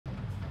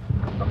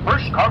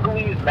first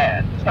Congolese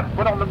man to step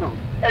foot on the moon,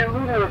 a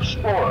lunar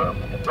explorer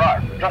with a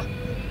drive for justice,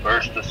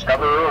 first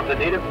discoverer of the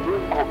native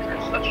moon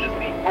cultures such as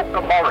the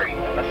Okamari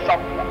and the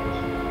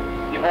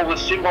Sheltons. He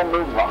holds a single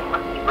moon rock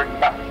to bring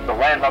back to the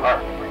land on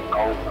Earth where he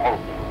calls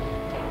home,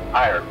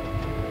 Ireland.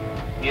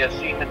 He has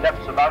seen the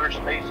depths of outer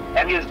space,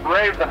 and he has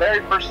braved the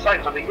very first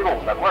sights of the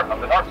ills that lurk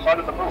on the dark side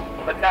of the moon.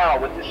 But now,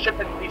 with his ship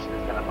in pieces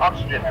and an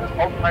oxygen and an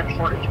all-time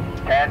shortage,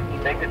 can he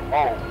make it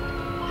home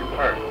to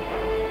Earth?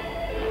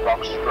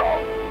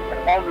 Rocstrong,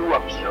 an all-new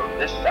episode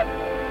this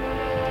Saturday.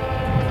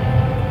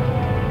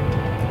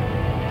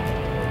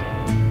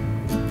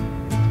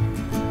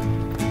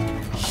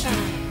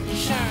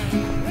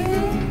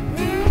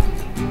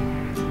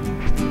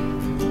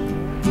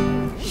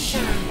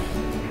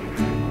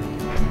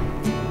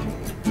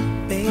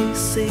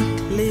 Basic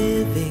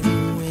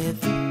living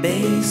with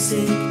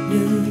basic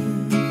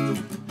news,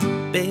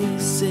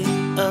 basic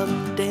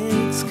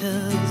updates,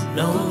 cause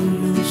no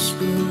new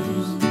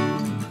screws,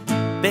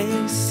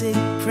 basic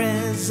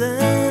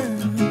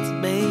presents,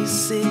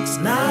 basics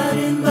not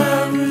in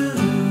my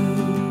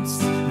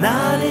roots,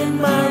 not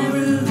in my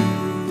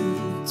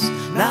roots,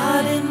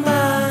 not in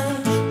my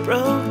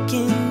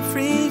broken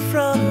free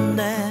from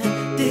that.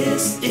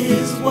 This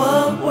is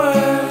what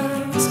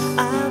works.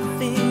 I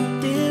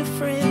think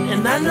different.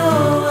 And I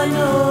know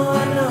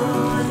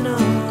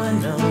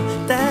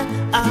that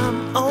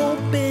I'm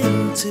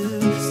open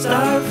to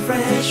start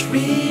fresh,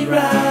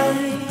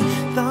 rewrite.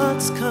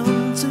 Thoughts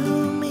come to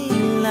me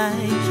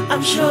like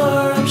I'm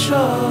sure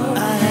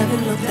I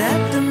haven't looked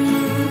at the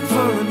moon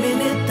for a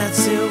minute, that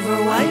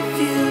silver white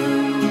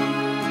view.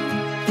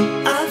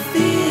 I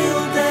feel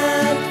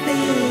that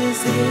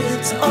this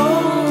is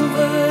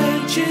overdue.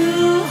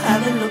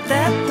 Haven't looked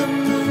at the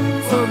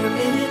moon for a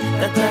minute,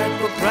 that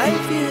type of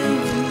bright view.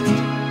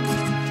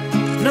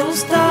 No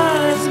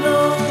stars,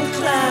 no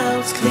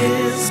clouds,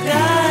 clear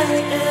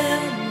sky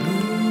and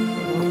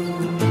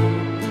moon.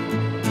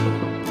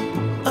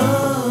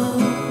 Oh,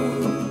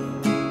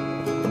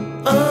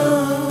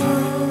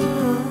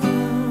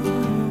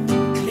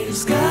 clear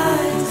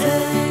skies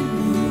and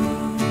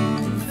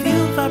moon.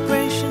 Feel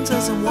vibrations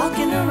as I'm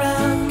walking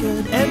around.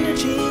 Good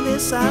energy,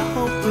 this I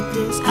hope. With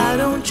this I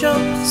don't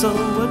choke. So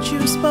what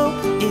you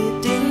spoke,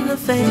 it didn't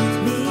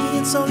affect me.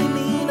 It's only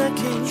me and I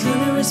can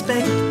truly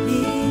respect me.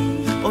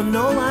 Oh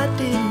no, I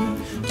didn't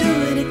do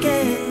it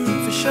again.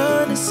 For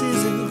sure this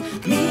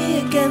isn't me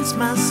against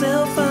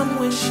myself. I'm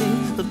wishing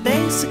for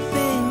basic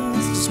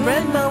things, to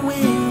spread my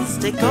wings,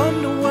 take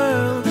on the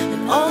world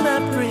and all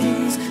that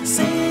brings.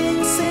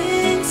 Sing,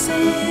 sing,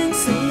 sing,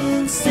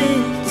 sing,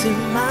 sing to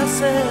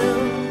myself.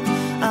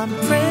 I'm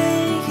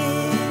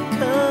praying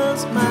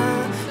cause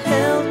my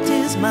health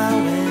is my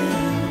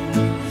wealth.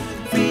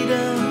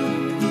 Freedom,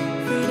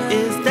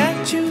 is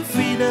that you,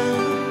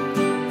 freedom?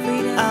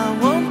 I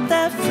want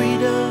that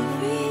freedom,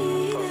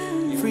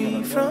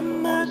 free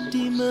from my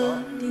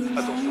demons.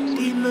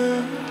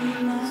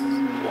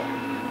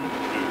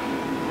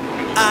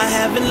 I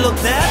haven't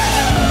looked at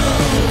the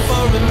moon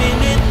for a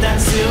minute, that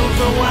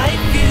silver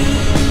white view.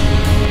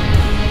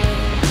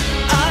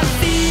 I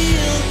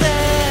feel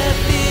that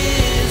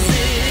this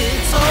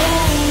is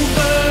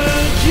overdue.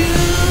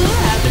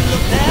 Haven't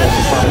looked at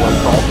the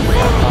moon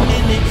for a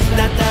minute,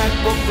 that type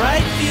of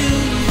bright view.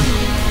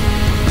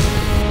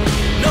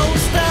 No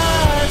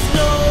stars,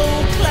 no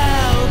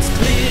clouds,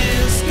 clear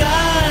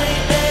sky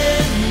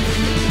and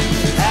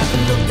moon.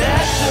 Haven't looked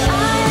at the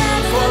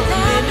moon for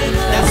a minute,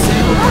 that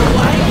silver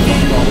white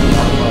view.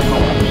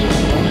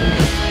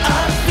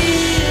 I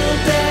feel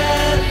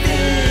that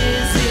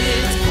this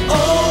is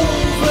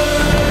overdue.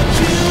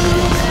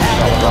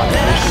 Haven't looked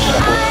at the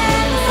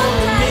moon for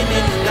a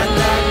minute, that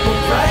type of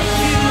bright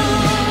view.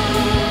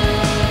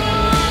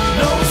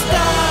 No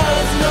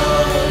stars, no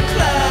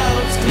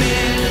clouds,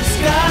 clear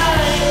sky.